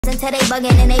Until they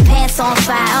bugging and they pants on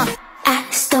fire. I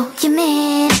stole your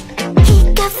man.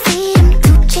 He got freedom,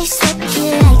 Gucci sweat,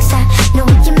 he likes. I know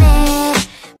you're mad.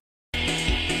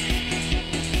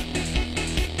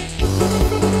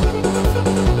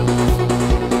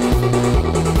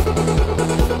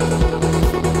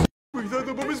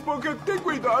 Cuidado, Bob Esponja, ten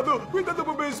cuidado. Cuidado,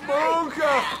 Bob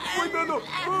Esponja. Cuidado,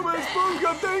 Bob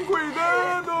Esponja, ten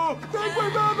cuidado. Ten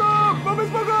cuidado, Bob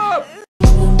Esponja.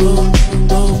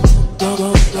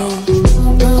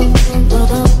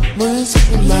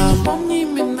 Помни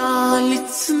имена,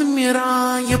 лица на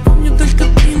мира. Я помню только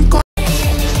пин-код.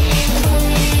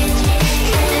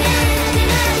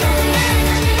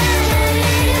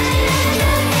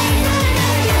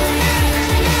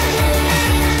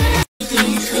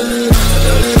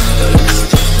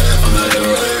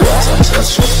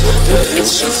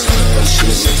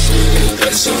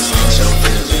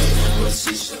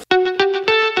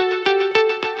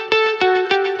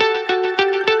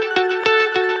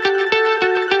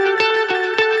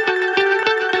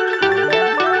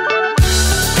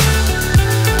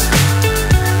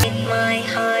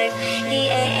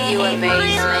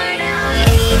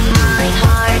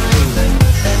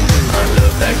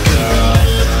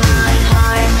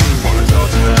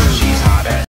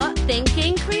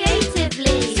 Thinking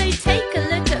creatively. So take a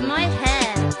look at my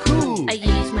hair. Cool. I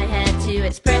use my hair to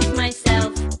express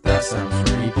myself. That sounds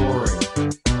pretty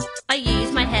boring. I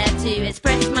use my hair to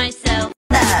express myself.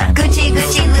 Gucci,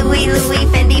 Gucci, Louis, Louis,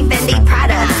 Fendi, Fendi,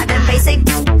 Prada. The basic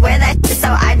wear that shit, so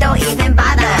I don't even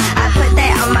bother. I put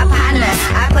that on my partner,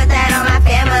 I put that on my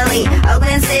family.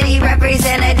 Oakland City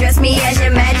represent, address me as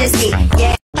your majesty.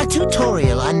 Yeah. A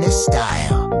tutorial on this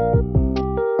style.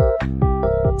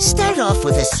 Start off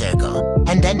with a circle,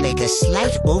 and then make a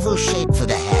slight oval shape for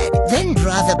the head. Then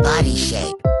draw the body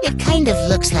shape. It kind of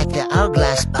looks like the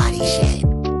hourglass body shape.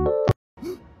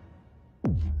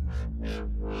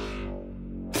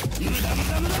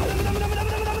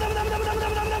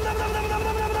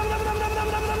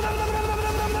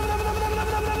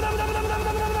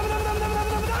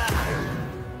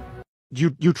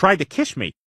 You tried to kiss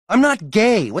me. I'm not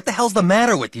gay. What the hell's the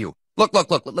matter with you? Look,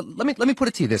 let me put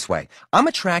it to you this way. I'm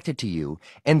attracted to you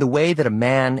in the way that a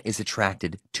man is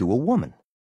attracted to a woman.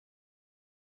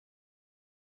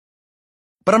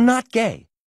 But I'm not gay.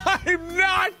 I'm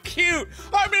not cute.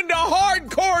 I'm into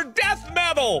hardcore death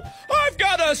metal. I've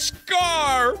got a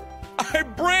scar. I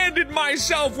branded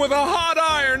myself with a hot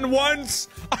iron once.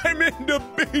 I'm into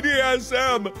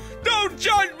BDSM. Don't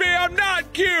judge me. I'm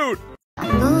not cute.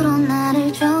 아무로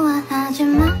나를 좋아하지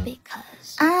마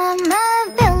because I'm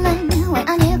a villain. 왜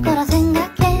아닐 거라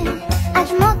생각해.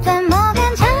 아주 못돼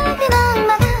먹은 잡힌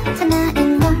악마 같은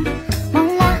나인 걸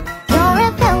몰라. You're a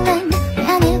villain. 왜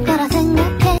아닐 거라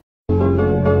생각해.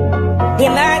 The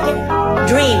American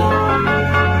dream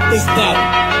is dead.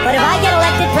 But if I get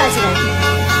elected president,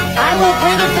 I will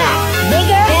bring it back.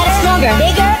 Bigger, better, stronger.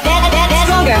 Bigger, better,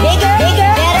 stronger. Bigger,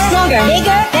 better, stronger.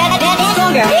 Bigger, better,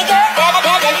 stronger. Bigger.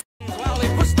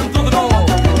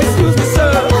 Excuse me, sir.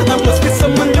 I must be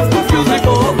someone you've confused me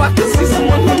for. I can see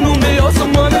someone who knew me or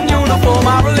someone in uniform.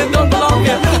 I really don't belong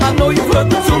here. I know you've heard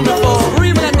the tune before.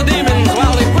 Screaming at the demons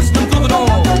while they push them through the door.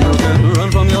 You can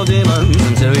run from your demons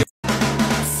until you.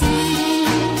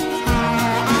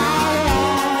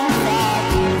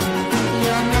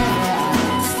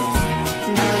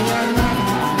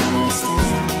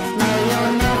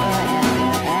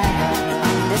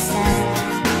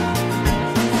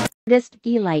 Just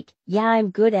be like, yeah,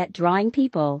 I'm good at drawing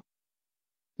people.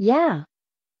 Yeah.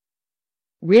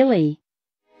 Really?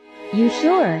 You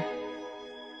sure?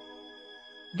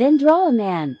 Then draw a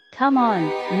man. Come on,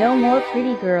 no more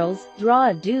pretty girls,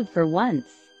 draw a dude for once.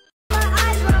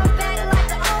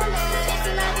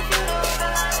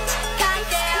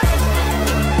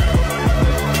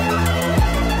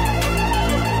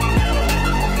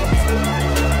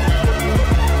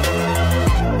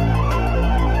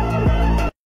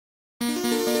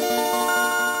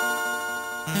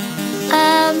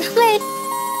 Wait.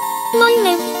 Morning,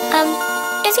 ma'am.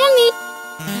 Is it me?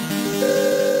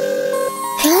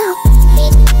 Hello.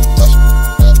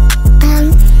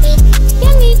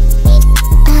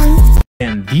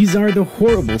 And these are the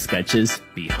horrible sketches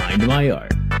behind my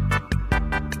art.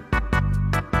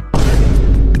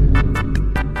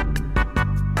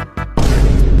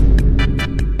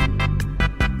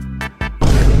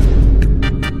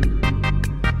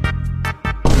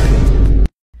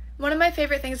 One of my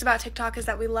favorite great things about TikTok is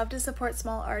that we love to support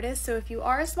small artists. So if you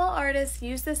are a small artist,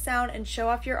 use this sound and show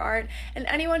off your art. And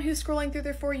anyone who's scrolling through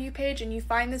their For You page and you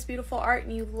find this beautiful art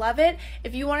and you love it,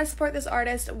 if you want to support this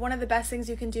artist, one of the best things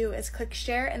you can do is click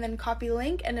share and then copy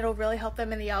link, and it'll really help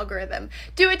them in the algorithm.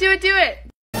 Do it, do it, do it!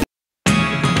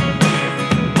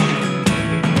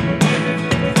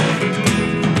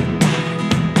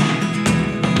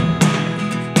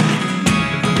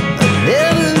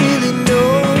 Never really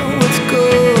know what's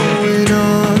going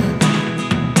on.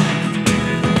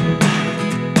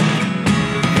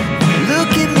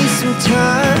 Look at me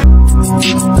sometime.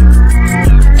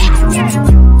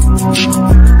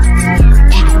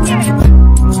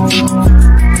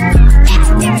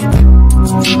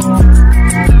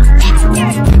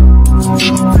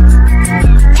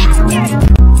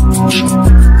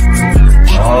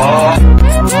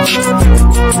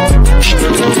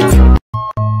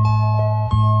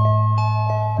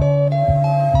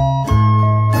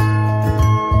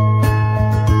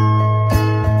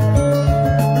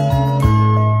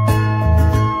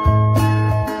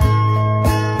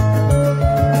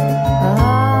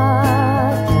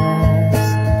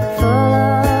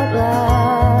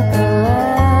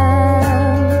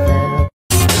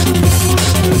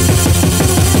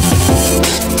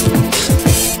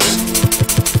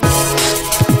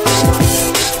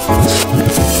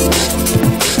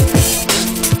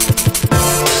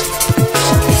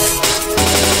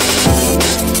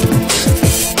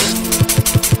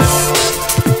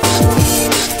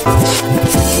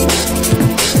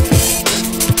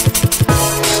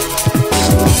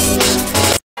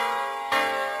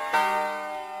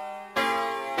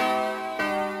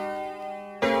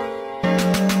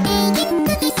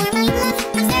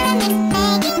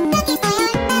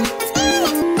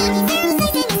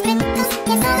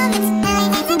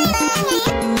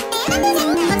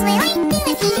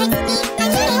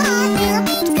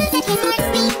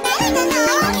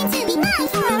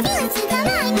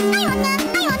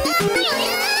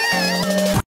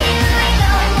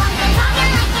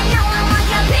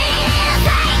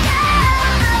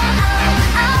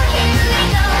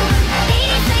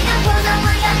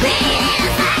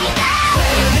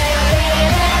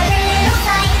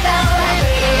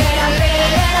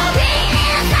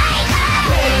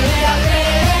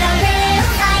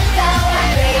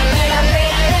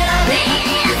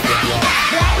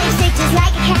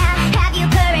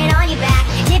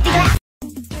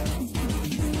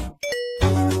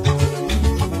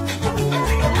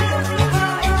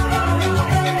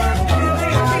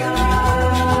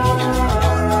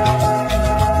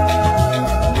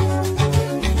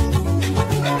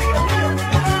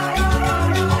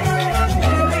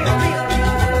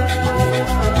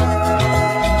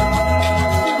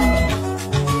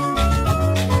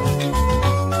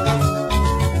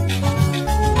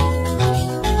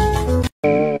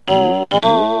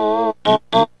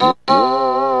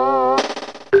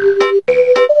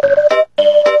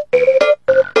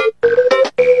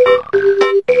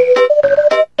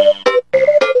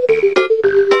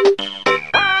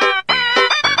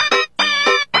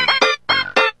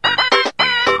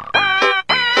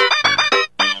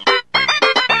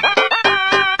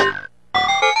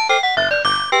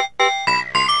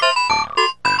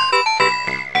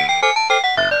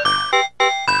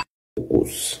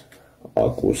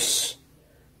 Acus,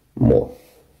 mo,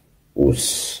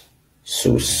 us,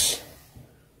 sus,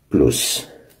 plus,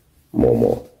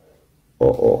 momo,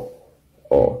 o,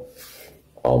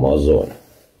 Amazon,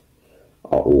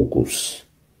 aucus,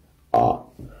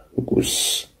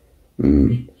 gus,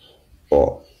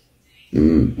 o,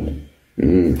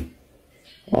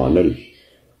 anel,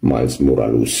 mais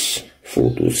moralus,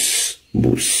 fotus,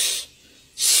 bus,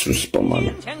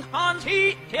 suspaman,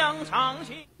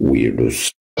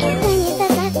 weirdus.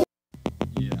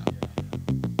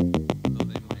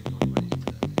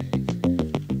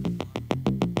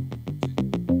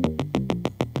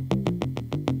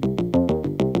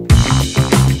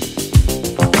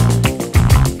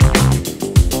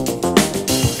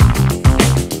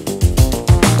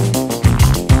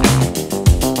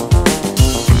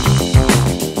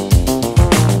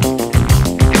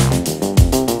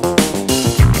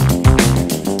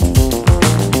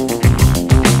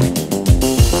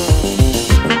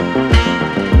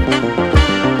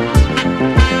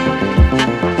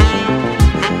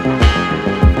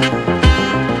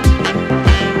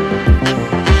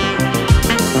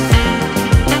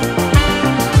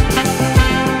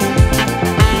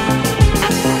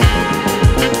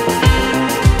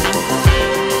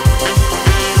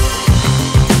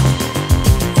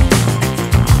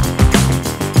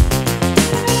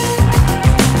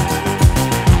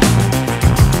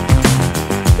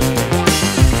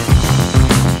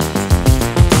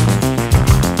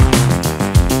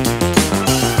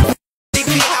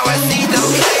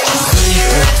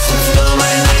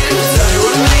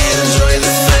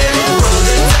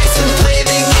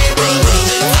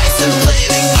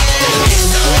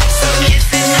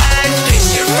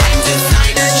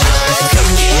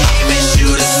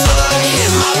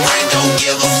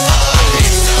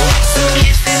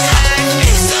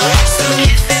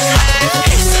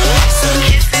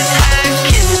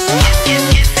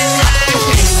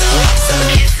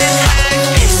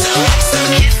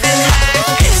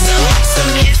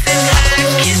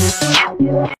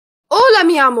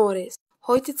 mi amores,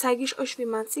 heute zeige ich euch, wie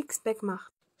man Sixpack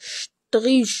macht.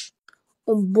 Strich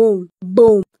und Boom,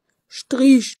 Boom,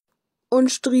 Strich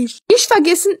und Strich. Nicht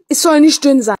vergessen, es soll nicht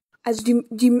dünn sein. Also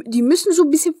die müssen so ein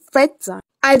bisschen fett sein.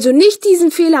 Also nicht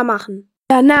diesen Fehler machen.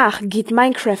 Danach geht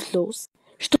Minecraft los.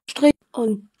 Strich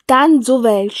und dann so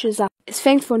welche Sachen. Es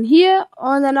fängt von hier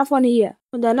und danach von hier.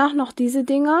 Und danach noch diese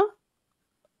Dinger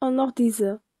und noch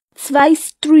diese. 2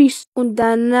 Strichs und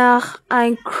danach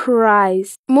ein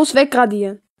Kreis. Muss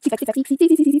wegradieren.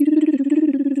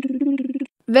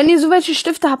 Wenn ihr so welche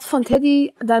Stifte habt von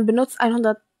Teddy, dann benutzt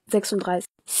 136.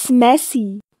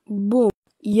 Smashy. Boom.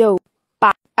 Yo.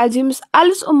 Bah. Also ihr müsst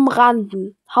alles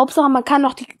umranden. Hauptsache man kann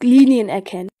noch die Linien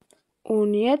erkennen.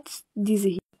 Und jetzt diese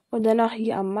hier. Und danach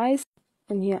hier am meisten.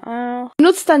 Und hier auch.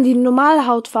 Nutzt dann die normale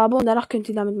Hautfarbe und danach könnt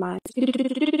ihr damit malen.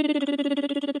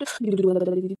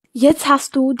 Jetzt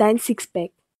hast du dein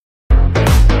Sixpack.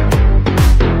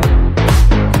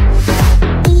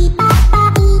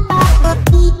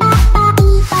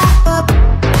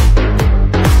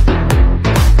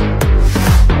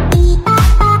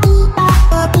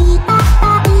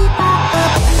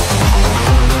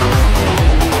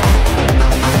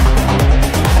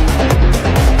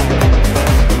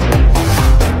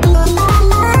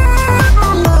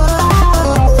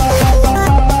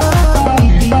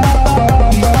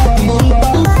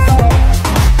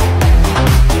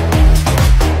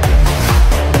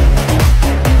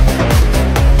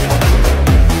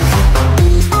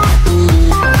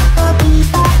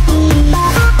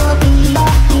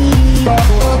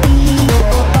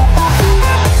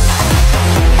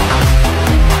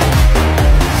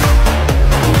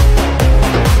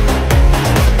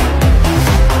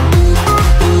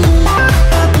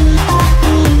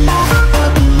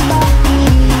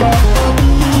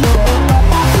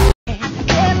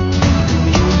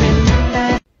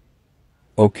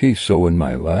 Okay, so in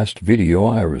my last video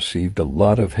I received a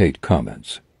lot of hate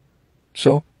comments.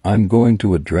 So, I'm going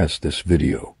to address this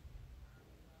video.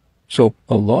 So,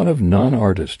 a lot of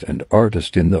non-artists and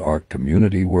artists in the art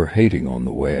community were hating on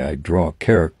the way I draw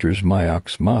characters, my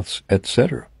moths,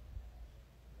 etc.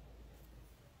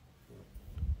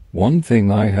 One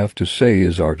thing I have to say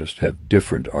is artists have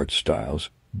different art styles,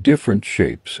 different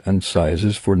shapes and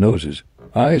sizes for noses,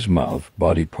 eyes, mouth,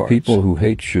 body parts. People who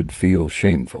hate should feel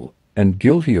shameful and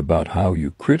guilty about how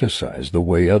you criticize the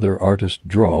way other artists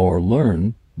draw or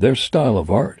learn their style of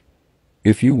art.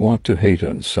 If you want to hate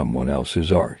on someone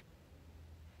else's art,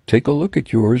 take a look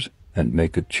at yours and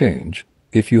make a change.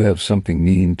 If you have something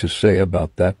mean to say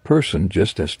about that person,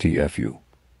 just STFU.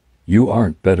 You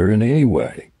aren't better in any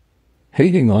way.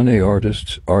 Hating on an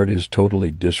artist's art is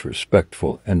totally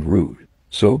disrespectful and rude.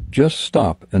 So just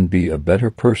stop and be a better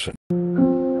person.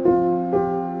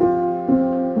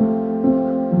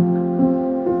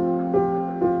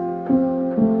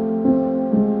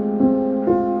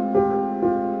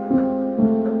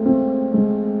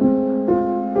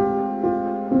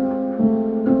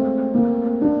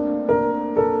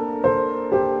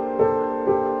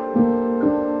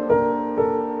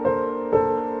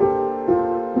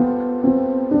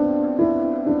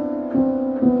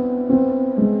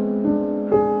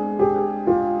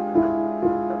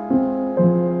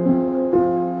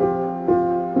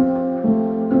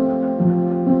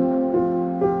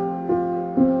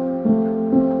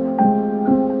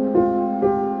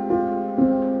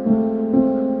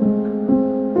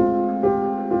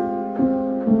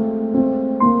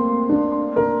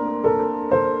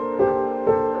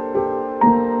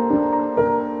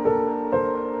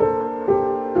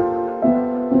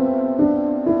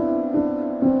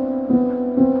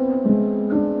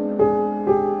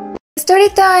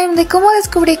 Storytime de cómo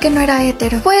descubrí que no era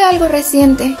hetero. Fue algo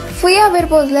reciente. Fui a ver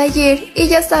Buzz Lightyear y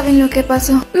ya saben lo que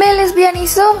pasó. Me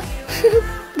lesbianizó.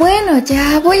 Bueno,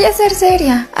 ya voy a ser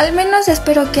seria. Al menos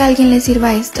espero que a alguien le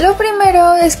sirva esto. Lo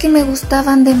primero es que me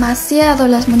gustaban demasiado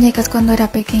las muñecas cuando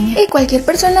era pequeña. Y cualquier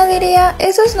persona diría,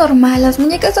 eso es normal, las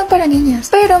muñecas son para niñas.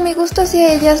 Pero mi gusto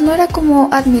hacia ellas no era como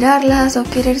admirarlas o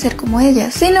querer ser como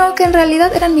ellas, sino que en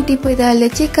realidad eran mi tipo ideal de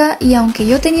chica y aunque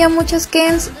yo tenía muchos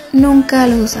Kens, nunca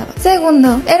los usaba.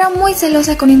 Segundo, era muy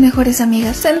celosa con mis mejores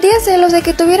amigas. Sentía celos de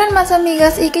que tuvieran más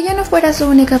amigas y que yo no fuera su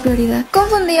única prioridad.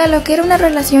 Confundía lo que era una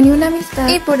relación y una amistad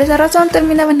y por esa razón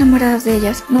terminaba enamoradas de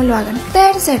ellas. No lo hagan.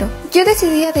 Tercero, yo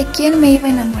decidía de quién me iba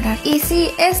a enamorar. Y sí,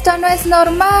 esto no es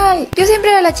normal. Yo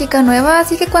siempre era la chica nueva,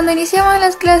 así que cuando iniciaban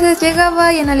las clases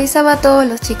llegaba y analizaba a todos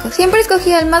los chicos. Siempre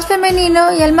escogía al más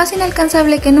femenino y al más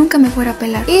inalcanzable que nunca me fuera a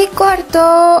pelar. Y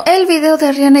cuarto, el video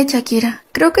de Rihanna y Shakira.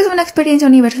 Creo que es una experiencia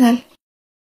universal.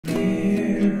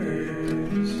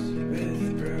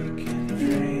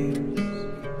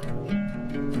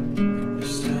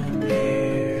 Still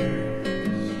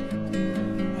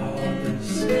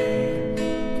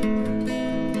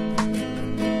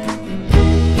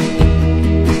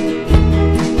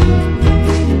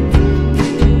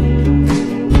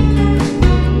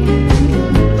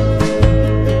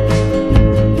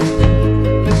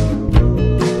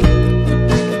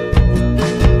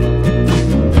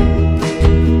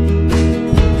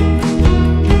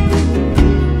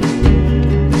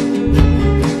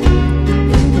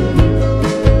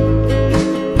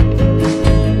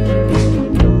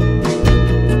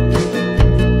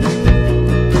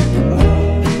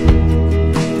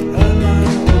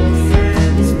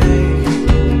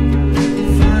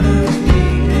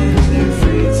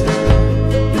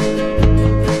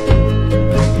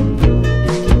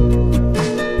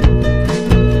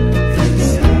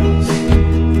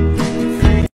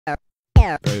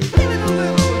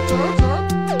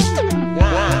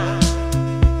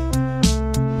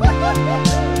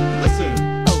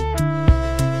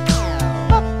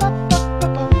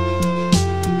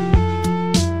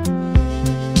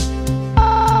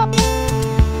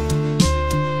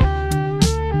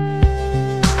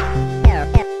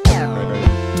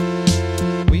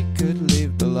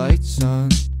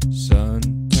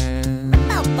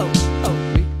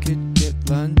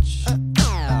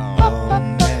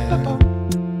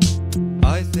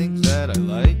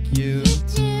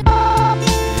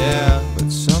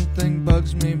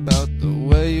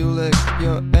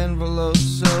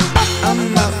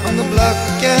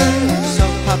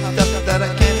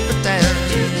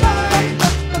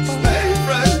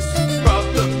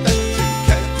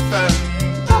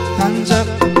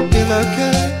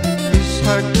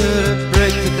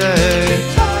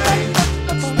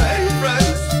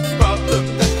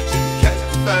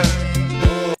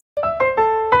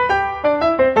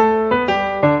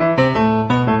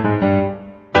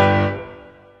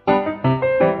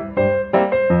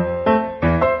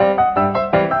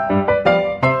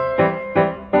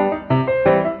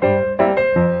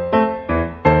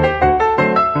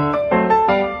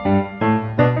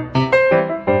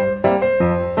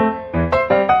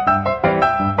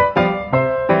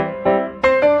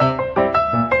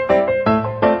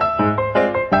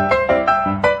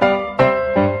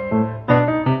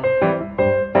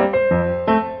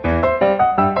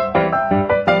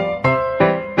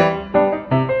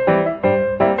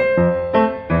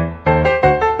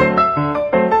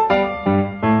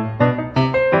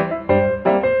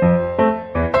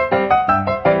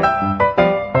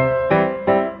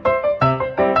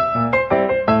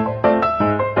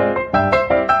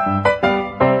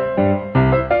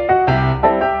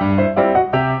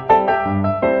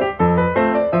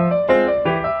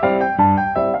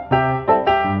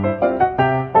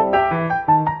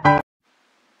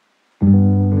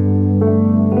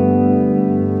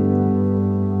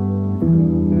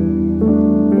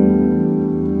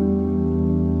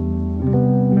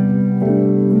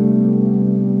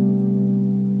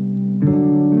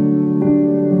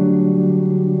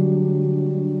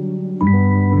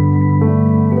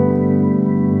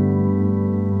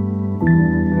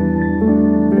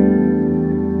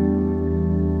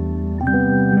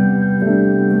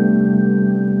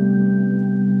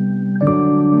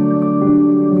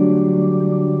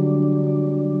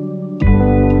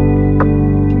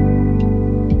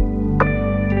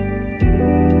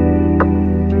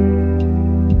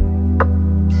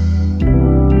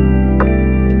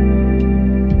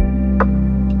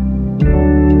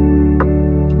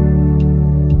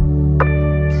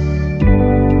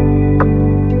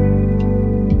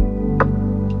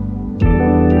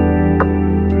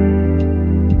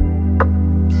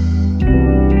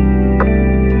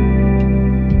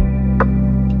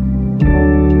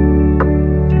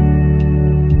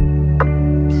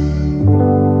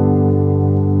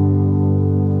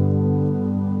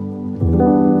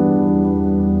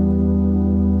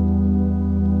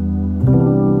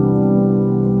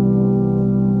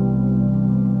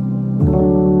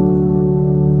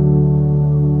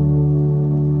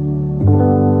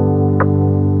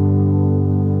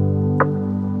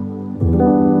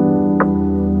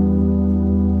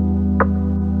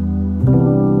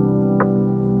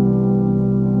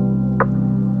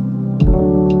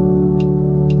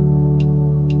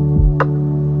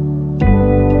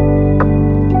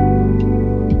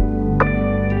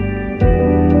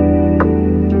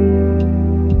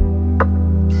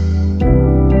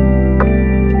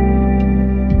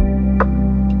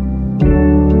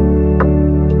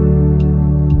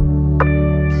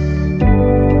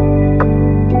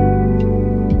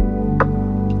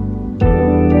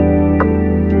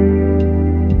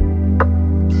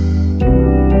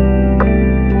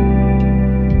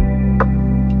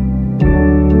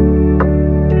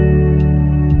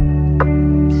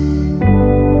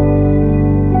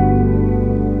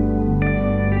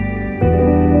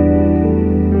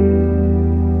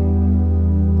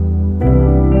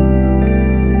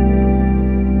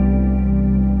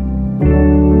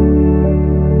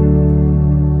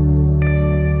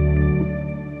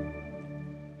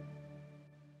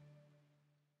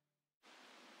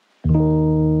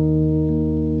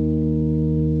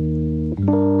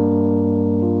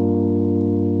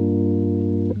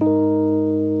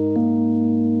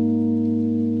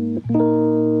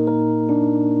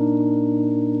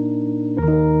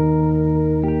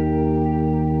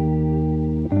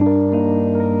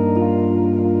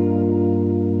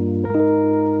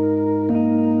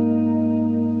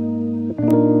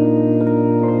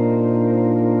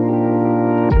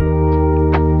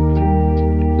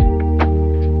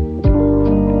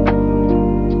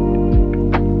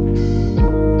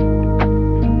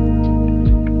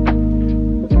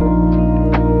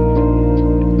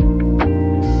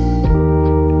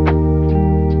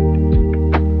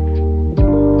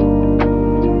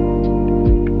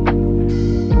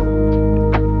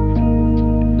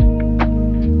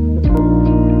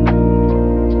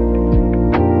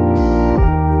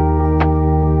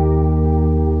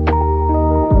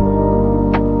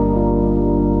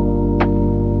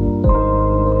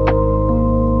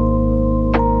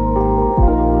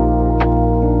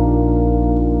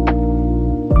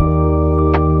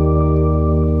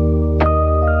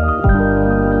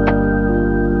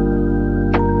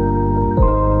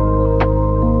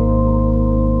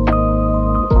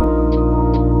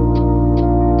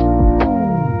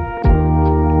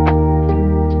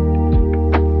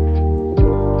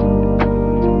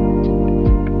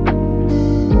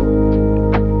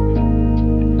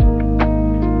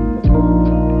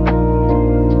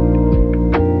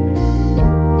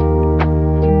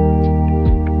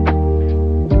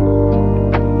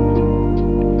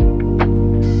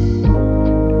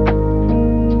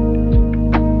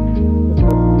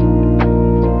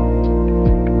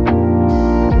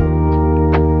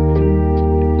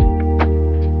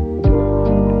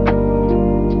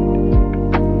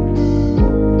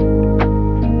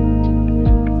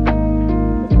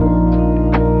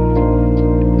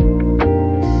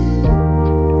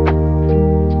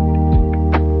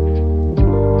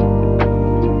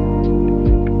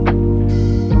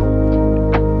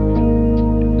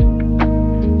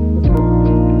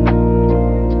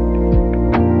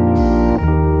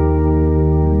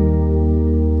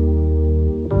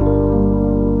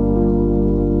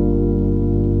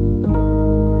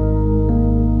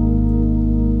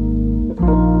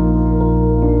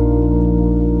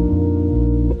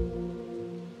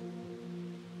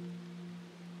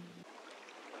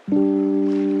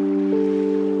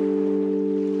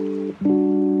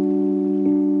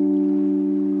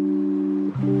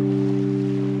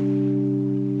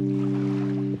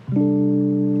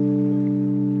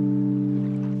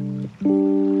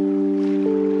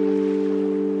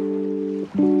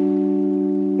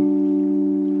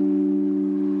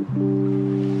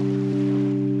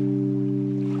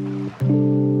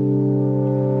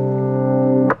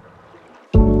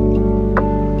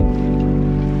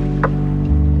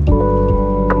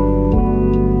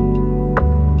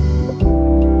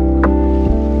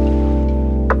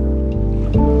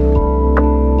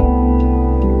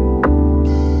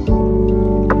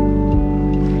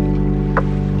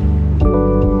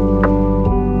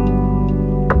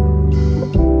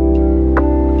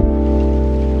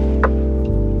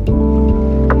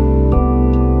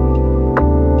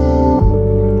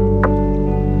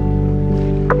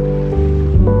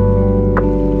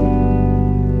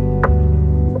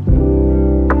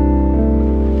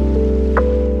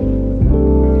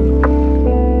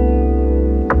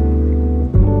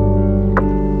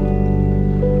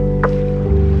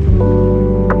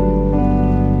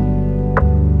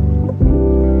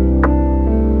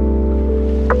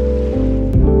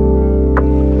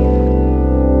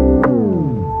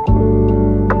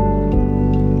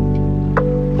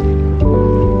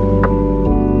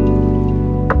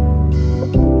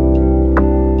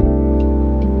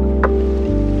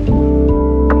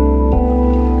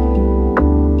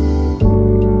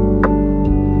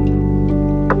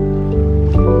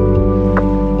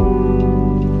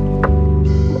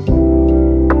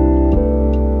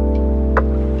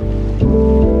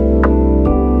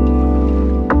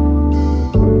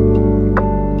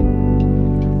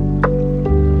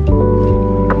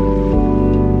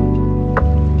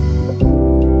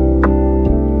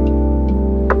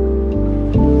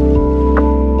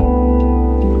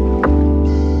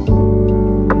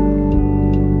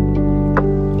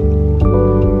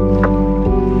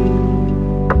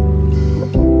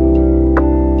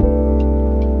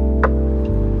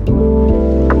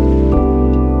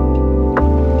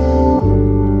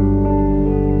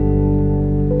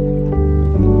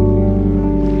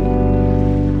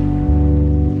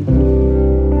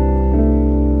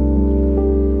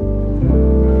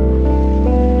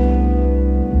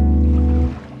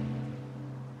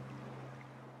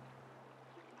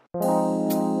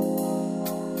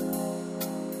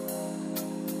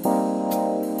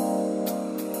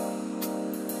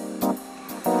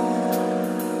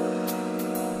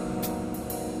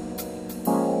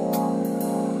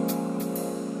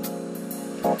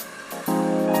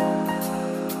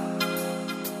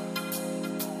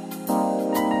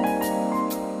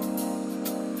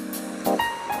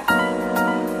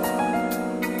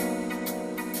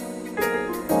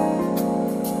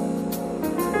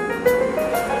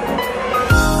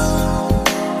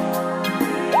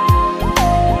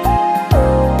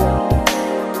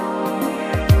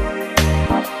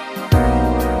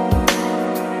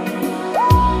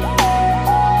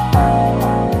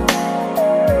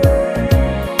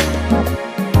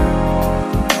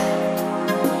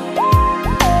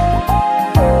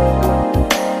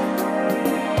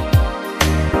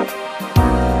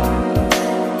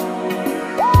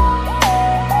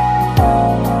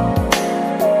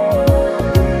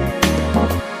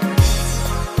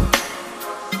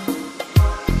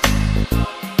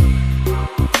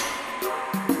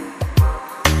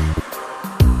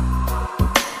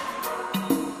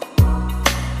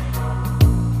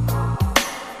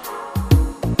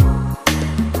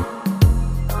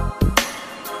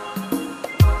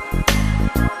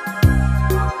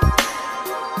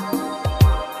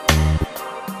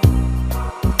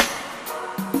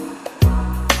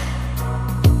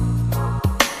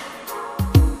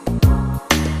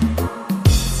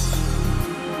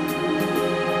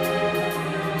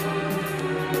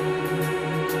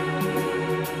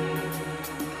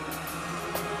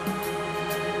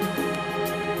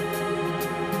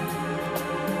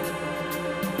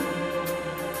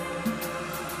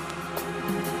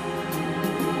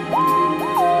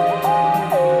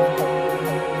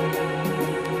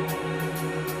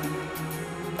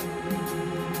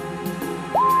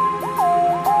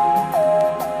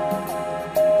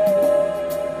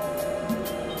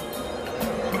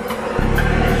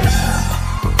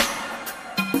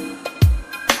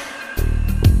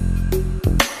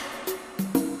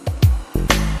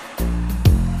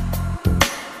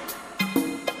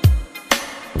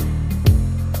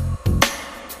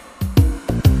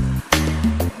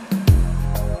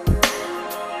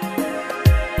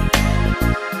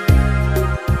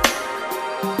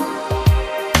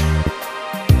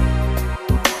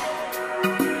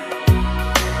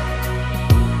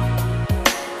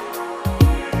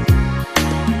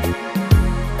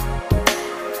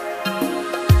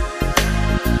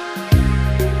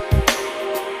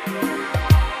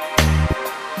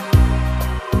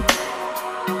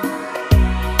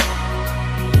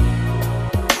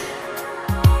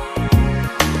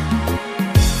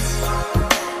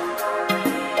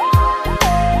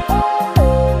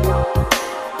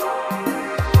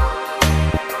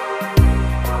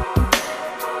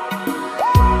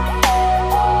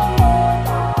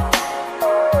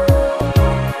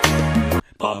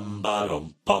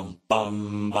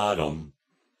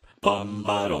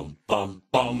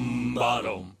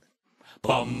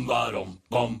bum ba-dum,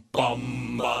 bum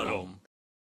bum ba-dum.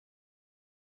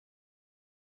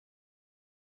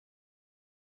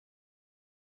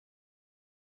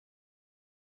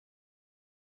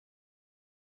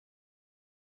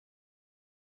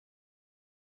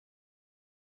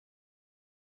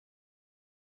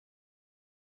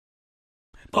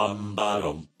 Bum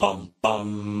ba-dum, bum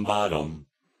bum ba-dum.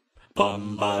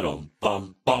 Bum ba-dum,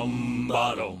 bum bum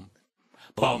ba-dum.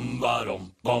 Bum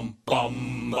ba-dum, bum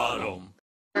bum ba-dum.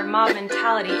 Your mob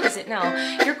mentality, is it? No.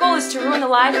 Your goal is to ruin the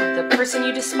life of the person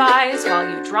you despise while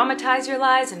you dramatize your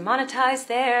lies and monetize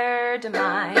their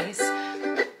demise.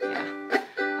 Yeah.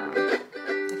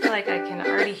 I feel like I can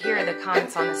already hear the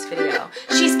comments on this video.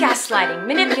 She's gaslighting,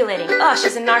 manipulating. Oh,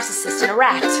 she's a narcissist and a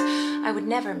rat. I would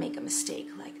never make a mistake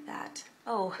like that.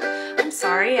 Oh, I'm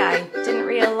sorry. I didn't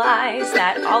realize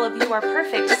that all of you are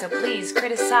perfect, so please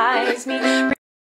criticize me.